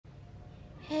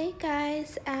Hey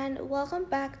guys, and welcome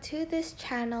back to this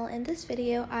channel. In this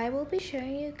video I will be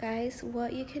showing you guys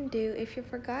what you can do if you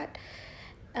forgot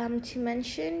to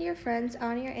mention your friends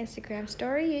on your Instagram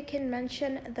story. You can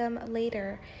mention them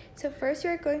later. So first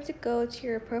you're going to go to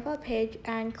your profile page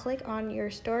and click on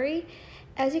your story.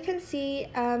 As you can see,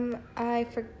 I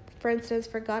for instance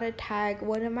forgot to tag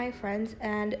one of my friends,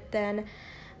 and then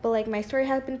but like my story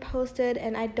has been posted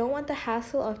and I don't want the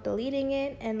hassle of deleting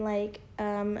it and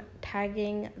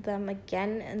tagging them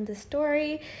again in the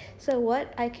story. So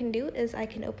what I can do is I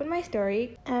can open my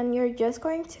story, and you're just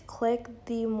going to click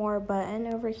the more button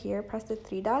over here, press the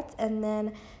three dots, and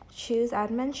then choose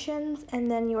add mentions, and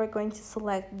then you are going to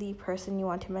select the person you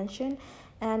want to mention,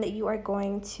 and you are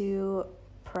going to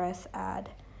press add.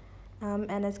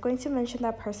 And it's going to mention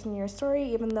that person in your story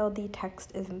even though the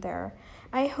text isn't there.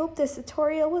 I hope this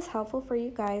tutorial was helpful for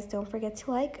you guys. Don't forget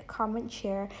to like, comment,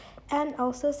 share, and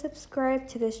also subscribe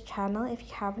to this channel if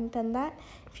you haven't done that.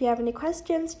 If you have any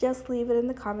questions, just leave it in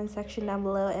the comment section down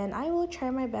below and I will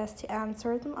try my best to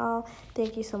answer them all.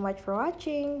 Thank you so much for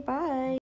watching. Bye!